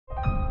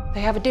They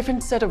have a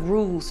different set of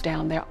rules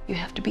down there. You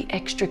have to be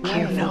extra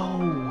careful.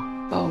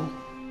 No. Oh,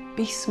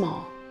 be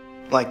small.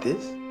 Like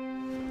this?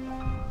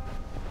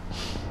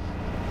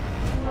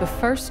 The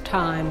first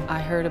time I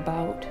heard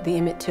about the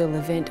Emmett Till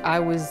event, I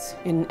was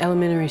in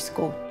elementary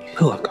school.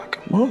 You look like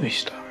a movie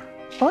star.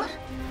 What?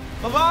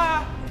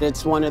 Bye-bye.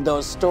 It's one of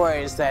those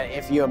stories that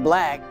if you're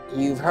black,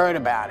 you've heard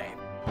about it.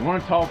 I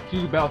want to talk to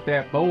you about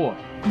that boy.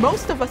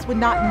 Most of us would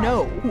not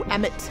know who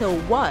Emmett Till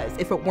was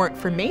if it weren't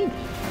for Mamie.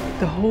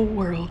 The whole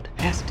world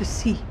has to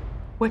see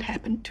what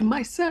happened to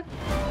my son.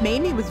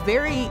 Mamie was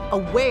very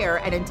aware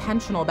and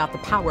intentional about the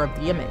power of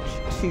the image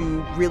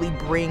to really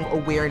bring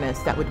awareness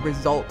that would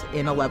result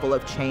in a level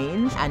of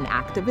change and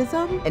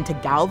activism and to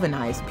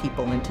galvanize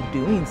people into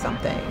doing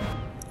something.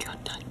 You're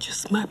not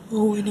just my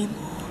boo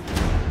anymore.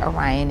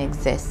 Orion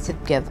exists to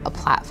give a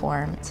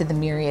platform to the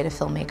myriad of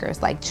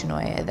filmmakers like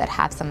Chinoya that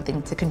have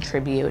something to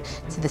contribute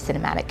to the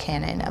cinematic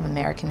canon of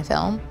American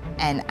film.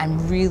 And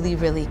I'm really,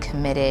 really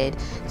committed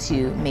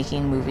to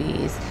making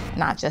movies,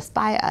 not just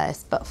by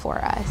us, but for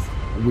us.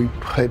 We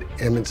put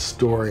Emmett's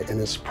story in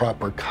its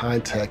proper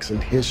context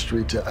and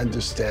history to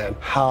understand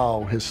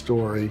how his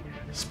story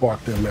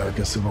sparked the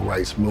American Civil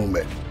Rights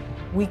Movement.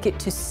 We get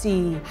to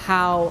see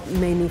how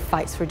Mamie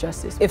fights for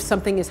justice. If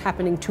something is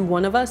happening to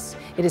one of us,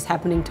 it is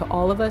happening to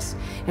all of us,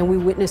 and we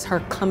witness her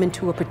come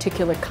into a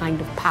particular kind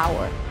of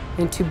power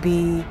and to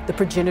be the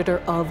progenitor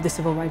of the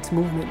Civil Rights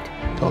Movement.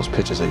 Those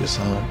pictures of your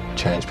son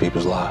changed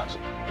people's lives.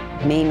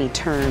 Mamie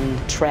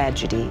turned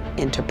tragedy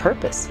into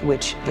purpose,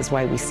 which is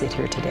why we sit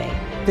here today.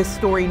 This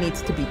story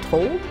needs to be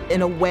told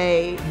in a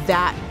way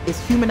that is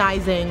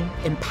humanizing,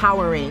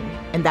 empowering,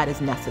 and that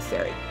is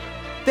necessary.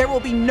 There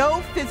will be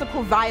no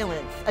physical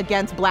violence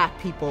against black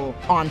people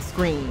on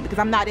screen because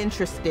I'm not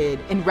interested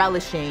in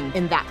relishing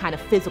in that kind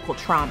of physical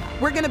trauma.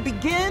 We're gonna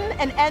begin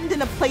and end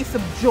in a place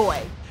of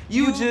joy.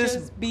 You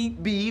just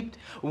beeped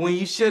when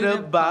you should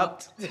have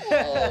bopped.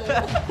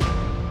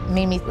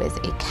 Mamie was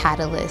a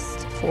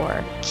catalyst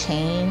for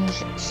change.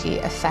 She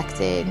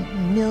affected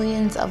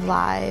millions of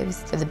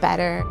lives for the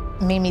better.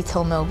 Mamie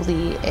Till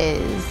Mobley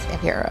is a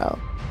hero.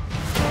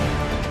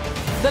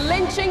 The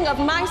lynching of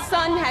my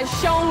son has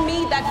shown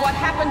me that what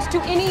happens to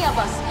any of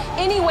us,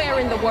 anywhere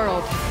in the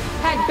world,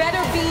 had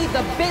better be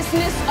the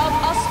business of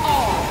us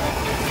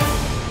all.